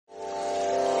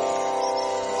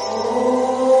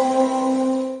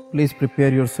Please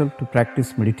prepare yourself to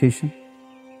practice meditation.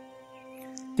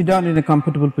 Sit down in a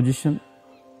comfortable position,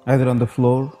 either on the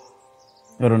floor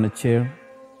or on a chair,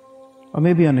 or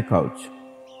maybe on a couch.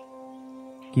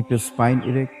 Keep your spine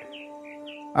erect,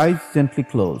 eyes gently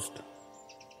closed.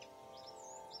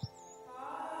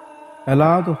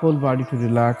 Allow the whole body to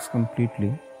relax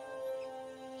completely,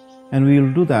 and we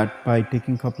will do that by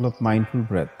taking a couple of mindful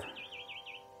breaths.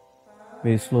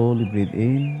 Very slowly breathe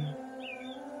in.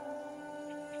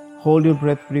 Hold your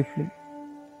breath briefly.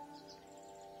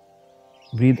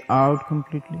 Breathe out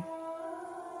completely.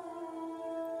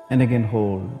 And again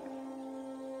hold.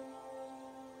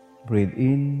 Breathe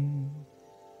in.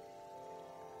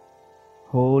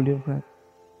 Hold your breath.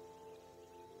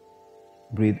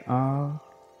 Breathe out.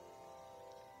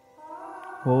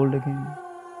 Hold again.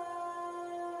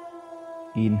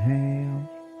 Inhale.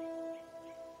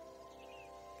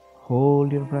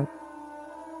 Hold your breath.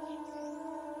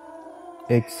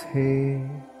 Exhale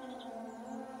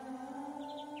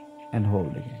and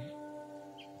hold again.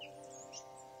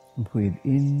 Breathe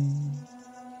in,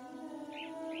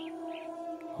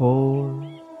 hold,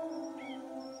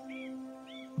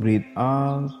 breathe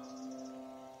out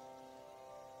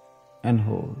and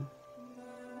hold.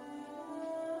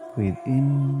 Breathe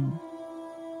in,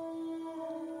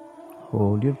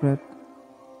 hold your breath,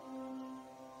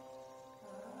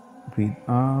 breathe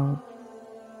out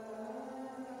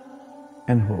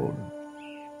and hold.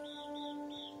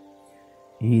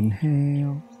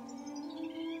 Inhale,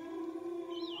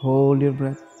 hold your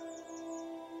breath,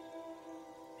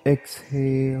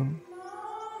 exhale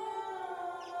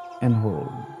and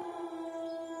hold.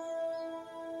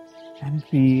 And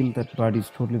feel that body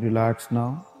is totally relaxed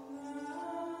now.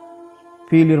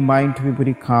 Feel your mind to be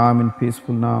very calm and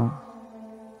peaceful now.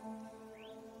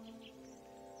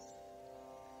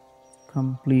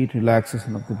 Complete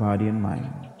relaxation of the body and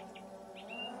mind.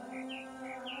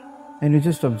 And you're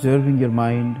just observing your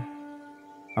mind,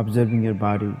 observing your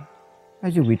body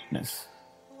as a witness.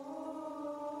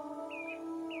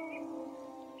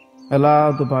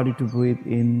 Allow the body to breathe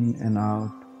in and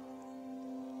out.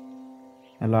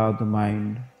 Allow the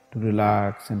mind to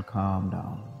relax and calm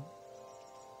down.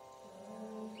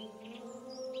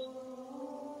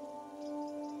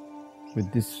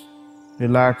 With this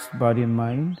relaxed body and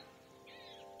mind,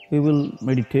 we will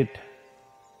meditate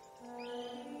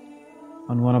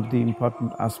on one of the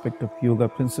important aspects of yoga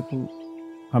principle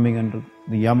coming under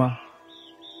the yama.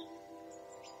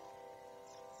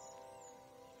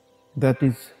 That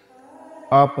is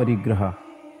aparigraha.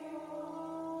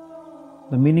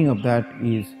 The meaning of that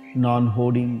is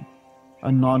non-hoarding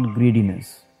and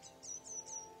non-greediness.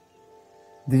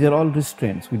 These are all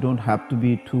restraints. We don't have to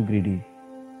be too greedy.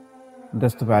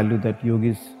 That's the value that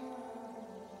yogis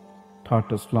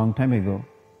taught us long time ago.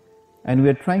 And we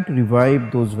are trying to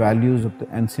revive those values of the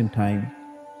ancient time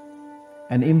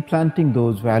and implanting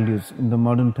those values in the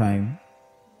modern time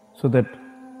so that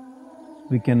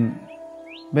we can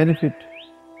benefit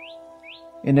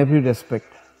in every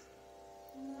respect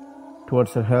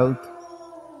towards our health,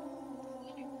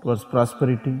 towards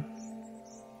prosperity,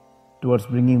 towards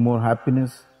bringing more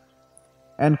happiness,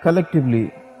 and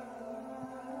collectively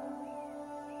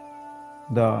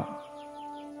the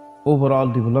overall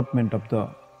development of the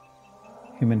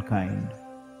humankind.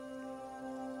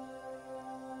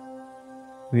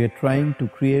 We are trying to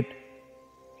create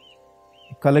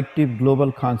a collective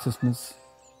global consciousness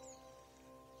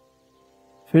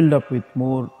filled up with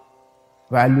more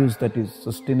values that is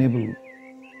sustainable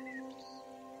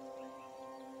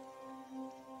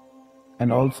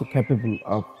and also capable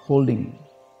of holding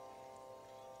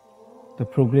the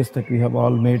progress that we have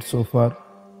all made so far,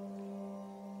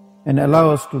 and allow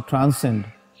us to transcend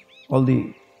all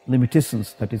the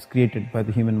limitations that is created by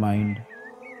the human mind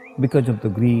because of the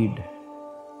greed.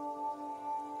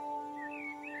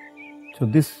 So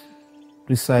this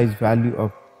precise value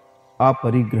of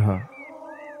aparigraha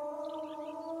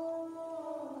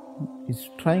is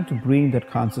trying to bring that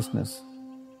consciousness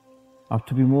of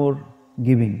to be more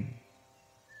giving,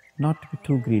 not to be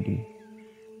too greedy,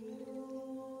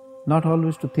 not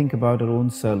always to think about our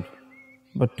own self,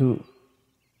 but to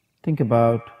think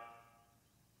about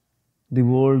the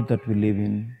world that we live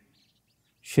in,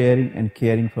 sharing and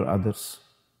caring for others.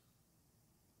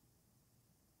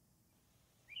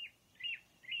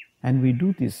 And we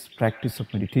do this practice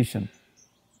of meditation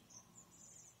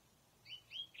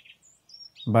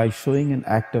by showing an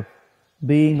act of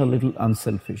being a little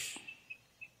unselfish.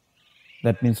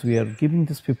 That means we are giving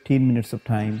this 15 minutes of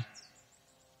time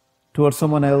towards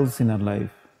someone else in our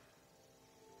life.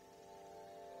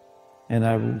 And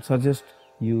I will suggest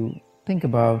you think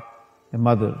about a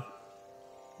mother,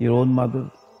 your own mother,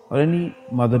 or any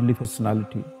motherly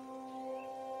personality.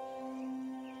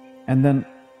 And then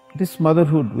this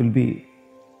motherhood will be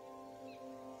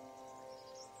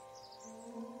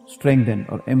strengthened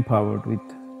or empowered with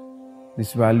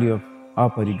this value of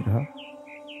aparigraha.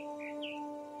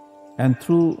 And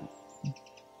through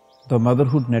the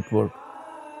motherhood network,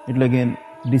 it will again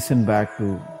descend back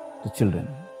to the children.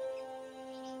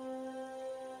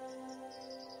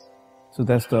 So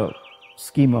that's the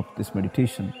scheme of this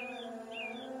meditation.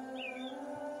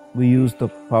 We use the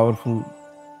powerful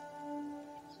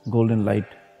golden light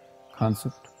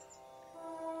concept,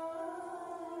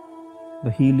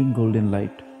 the healing golden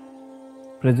light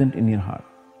present in your heart.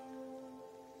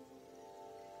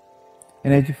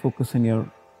 And as you focus on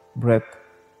your breath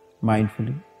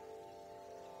mindfully,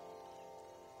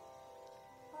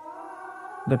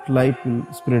 that light will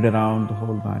spread around the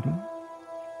whole body.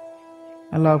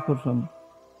 Allow for some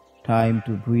time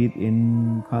to breathe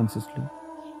in consciously,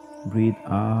 breathe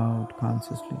out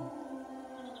consciously.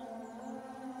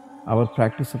 Our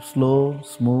practice of slow,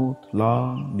 smooth,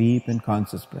 long, deep and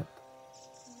conscious breath.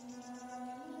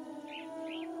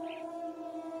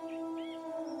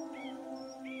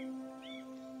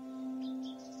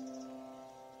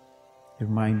 Your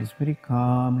mind is very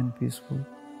calm and peaceful.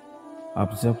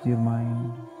 Observe your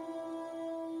mind.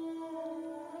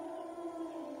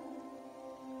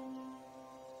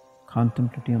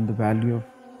 Contemplating on the value of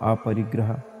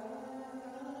aparigraha,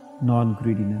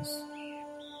 non-greediness.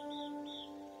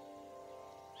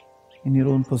 In your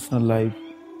own personal life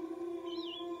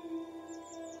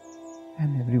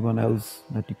and everyone else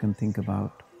that you can think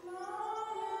about.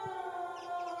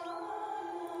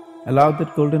 Allow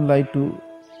that golden light to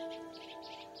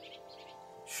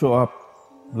show up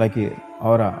like an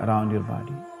aura around your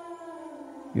body.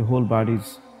 Your whole body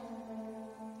is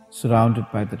surrounded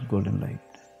by that golden light.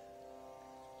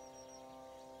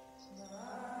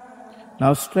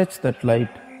 Now stretch that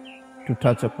light to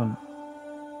touch upon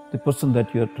the person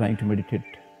that you are trying to meditate.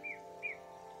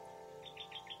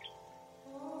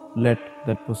 Let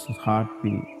that person's heart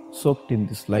be soaked in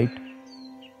this light.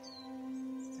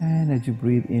 And as you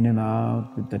breathe in and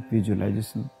out with that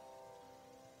visualization,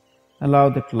 allow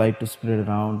that light to spread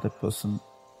around that person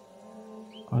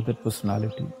or that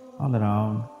personality, all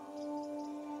around.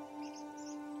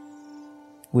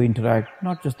 We interact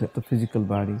not just with the physical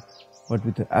body, but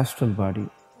with the astral body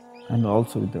and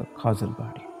also with the causal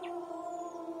body,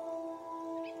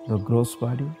 the gross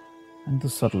body and the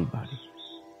subtle body,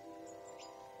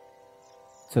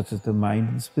 such as the mind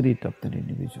and spirit of that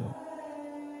individual.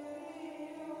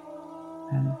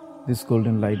 And this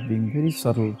golden light being very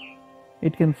subtle,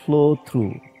 it can flow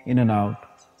through, in and out,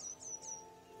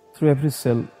 through every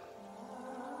cell,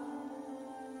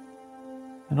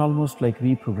 and almost like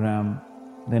reprogram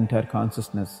the entire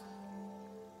consciousness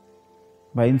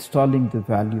by installing the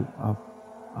value of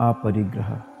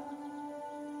aparigraha.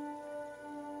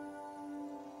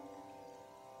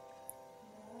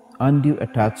 Undue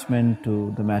attachment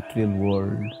to the material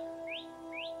world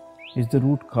is the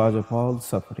root cause of all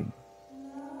suffering.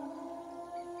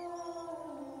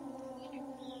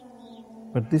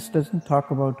 But this doesn't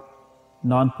talk about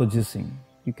non-possessing.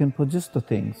 You can possess the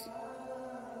things,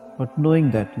 but knowing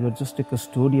that you are just a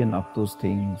custodian of those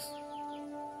things.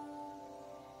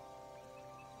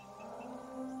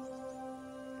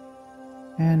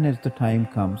 And as the time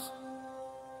comes,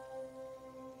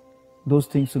 those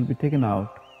things will be taken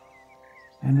out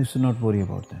and we should not worry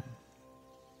about them.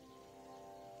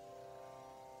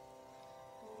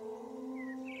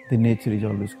 The nature is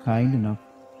always kind enough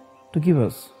to give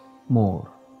us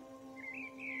more.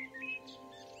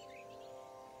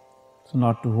 So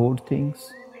not to hoard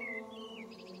things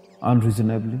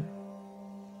unreasonably,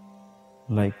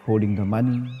 like hoarding the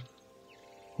money,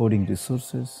 hoarding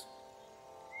resources,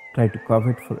 try to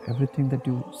covet for everything that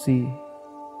you see,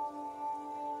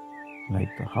 like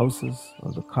the houses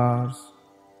or the cars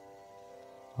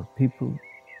or people,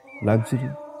 luxury.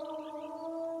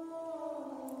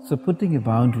 So putting a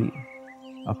boundary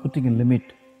or putting a limit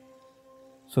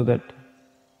so that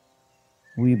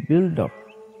we build up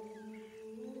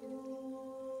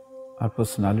our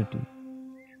personality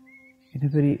in a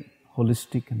very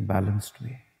holistic and balanced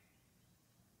way.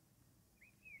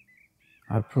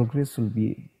 Our progress will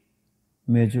be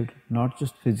measured not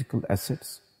just physical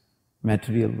assets,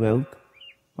 material wealth,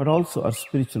 but also our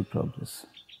spiritual progress,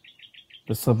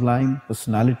 the sublime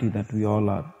personality that we all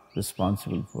are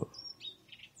responsible for.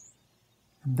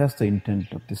 And that's the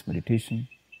intent of this meditation.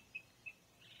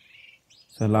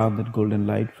 So allow that golden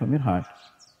light from your heart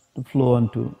to flow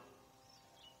onto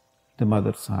the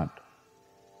mother's heart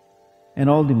and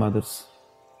all the mothers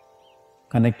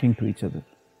connecting to each other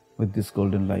with this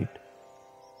golden light,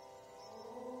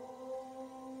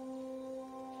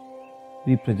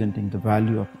 representing the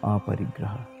value of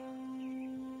aparigraha.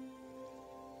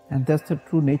 And that's the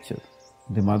true nature.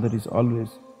 The mother is always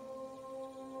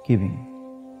giving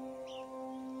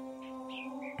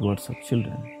towards her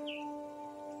children.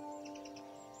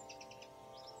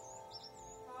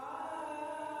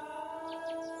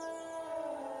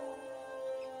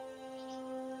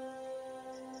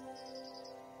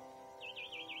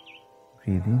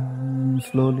 Breathe in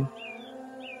slowly.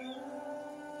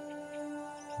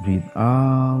 Breathe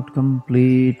out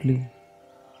completely.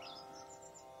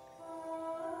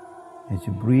 As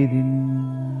you breathe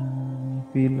in,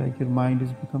 feel like your mind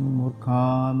is becoming more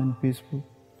calm and peaceful,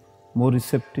 more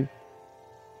receptive.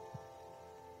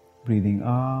 Breathing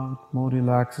out, more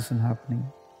relaxation happening.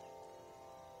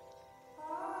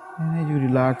 And as you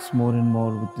relax more and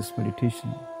more with this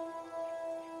meditation,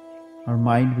 our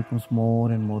mind becomes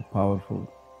more and more powerful.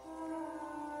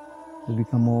 We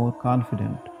become more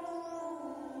confident.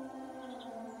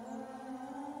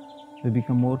 We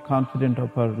become more confident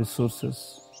of our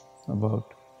resources,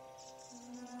 about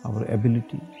our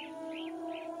ability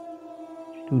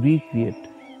to recreate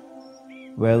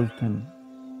wealth and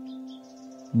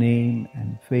name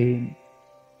and fame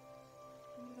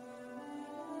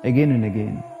again and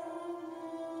again,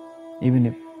 even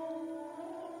if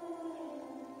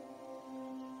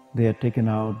they are taken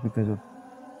out because of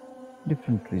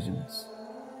different reasons.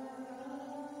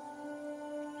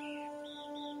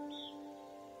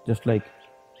 Just like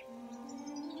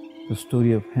the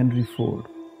story of Henry Ford,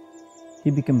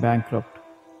 he became bankrupt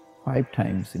 5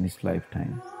 times in his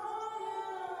lifetime.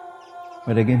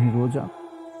 But again he rose up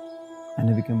and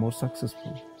he became more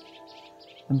successful.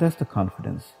 And that's the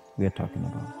confidence we are talking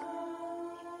about.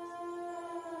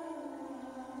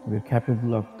 We are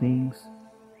capable of things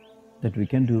that we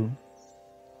can do,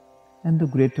 and the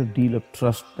greater deal of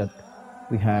trust that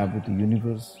we have with the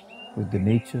universe, with the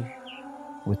nature,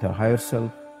 with our higher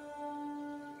self.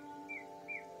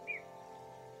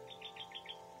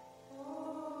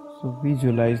 So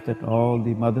visualize that all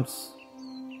the mothers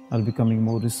are becoming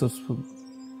more resourceful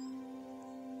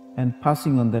and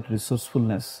passing on that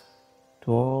resourcefulness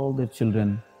to all their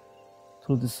children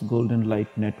through this golden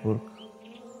light network,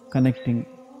 connecting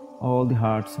all the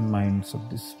hearts and minds of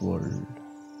this world.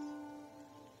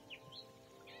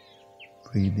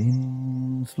 Breathe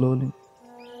in slowly.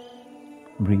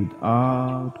 Breathe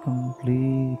out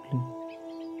completely.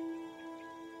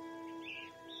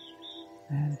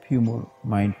 And a few more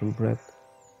mindful breaths.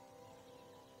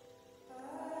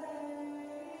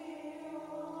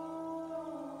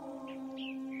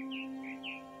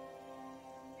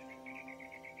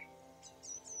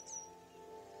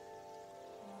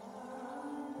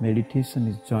 Meditation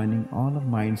is joining all our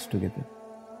minds together.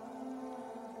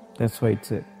 That's why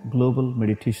it's a global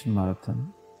meditation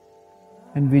marathon.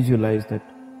 And visualize that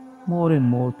more and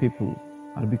more people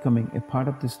are becoming a part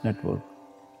of this network,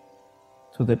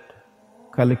 so that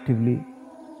collectively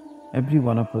every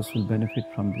one of us will benefit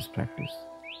from this practice.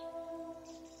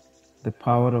 The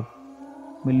power of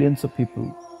millions of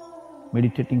people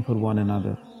meditating for one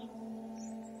another,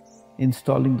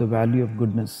 installing the value of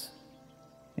goodness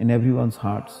in everyone's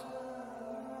hearts.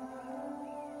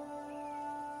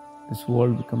 This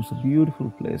world becomes a beautiful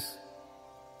place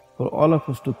for all of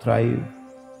us to thrive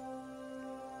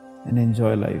and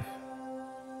enjoy life.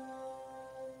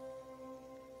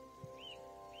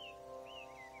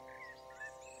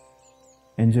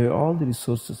 Enjoy all the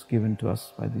resources given to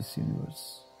us by this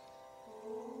universe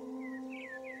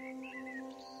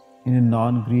in a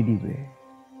non-greedy way,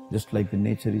 just like the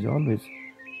nature is always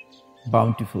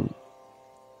bountiful.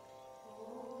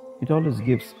 It always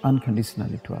gives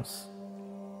unconditionally to us.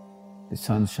 The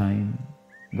sunshine,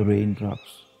 the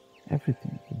raindrops,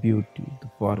 everything, the beauty, the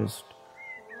forest,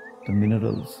 the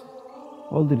minerals,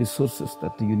 all the resources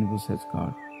that the universe has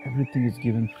got, everything is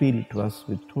given freely to us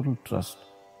with total trust.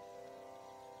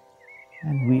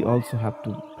 And we also have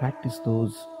to practice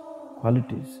those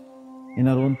qualities in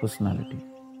our own personality.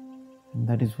 And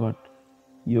that is what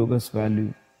yoga's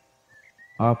value,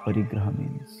 aparigraha,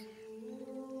 means.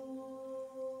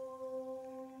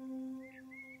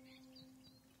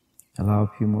 Allow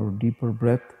a few more deeper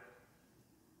breaths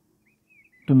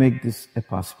to make this a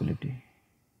possibility.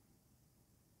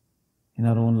 In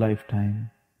our own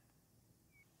lifetime,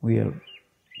 we are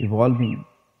evolving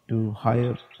to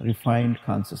higher, refined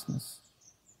consciousness.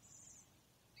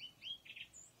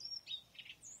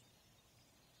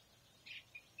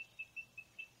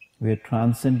 We are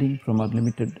transcending from our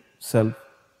limited self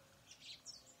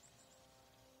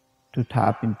to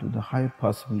tap into the higher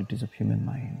possibilities of human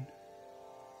mind.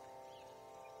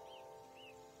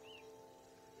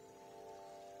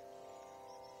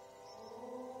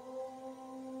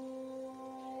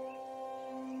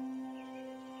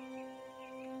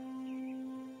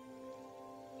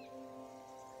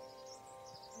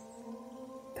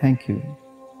 thank you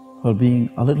for being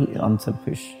a little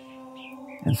unselfish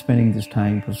and spending this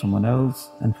time for someone else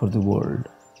and for the world.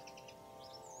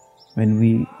 When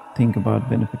we think about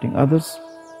benefiting others,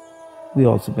 we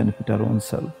also benefit our own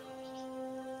self.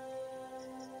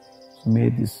 So may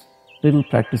this little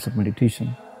practice of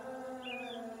meditation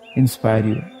inspire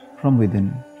you from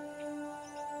within,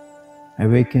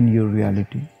 awaken your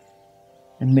reality,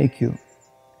 and make you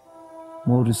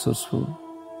more resourceful,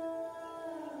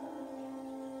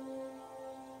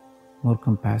 more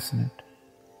compassionate,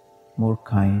 more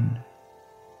kind,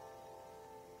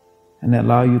 and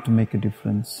allow you to make a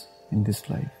difference in this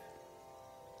life.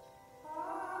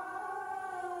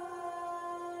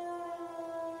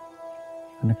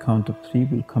 On a count of 3,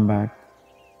 we'll come back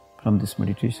from this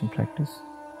meditation practice.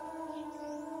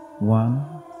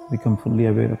 1, become fully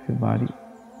aware of your body.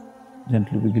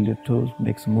 Gently wiggle your toes,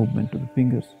 make some movement to the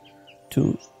fingers.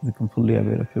 2, become fully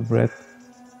aware of your breath.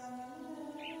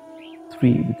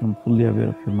 3, become fully aware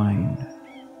of your mind,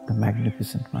 the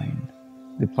magnificent mind,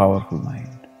 the powerful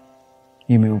mind.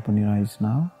 You may open your eyes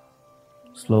now,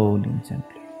 slowly and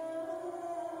gently.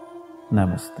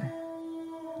 Namaste.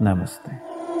 Namaste.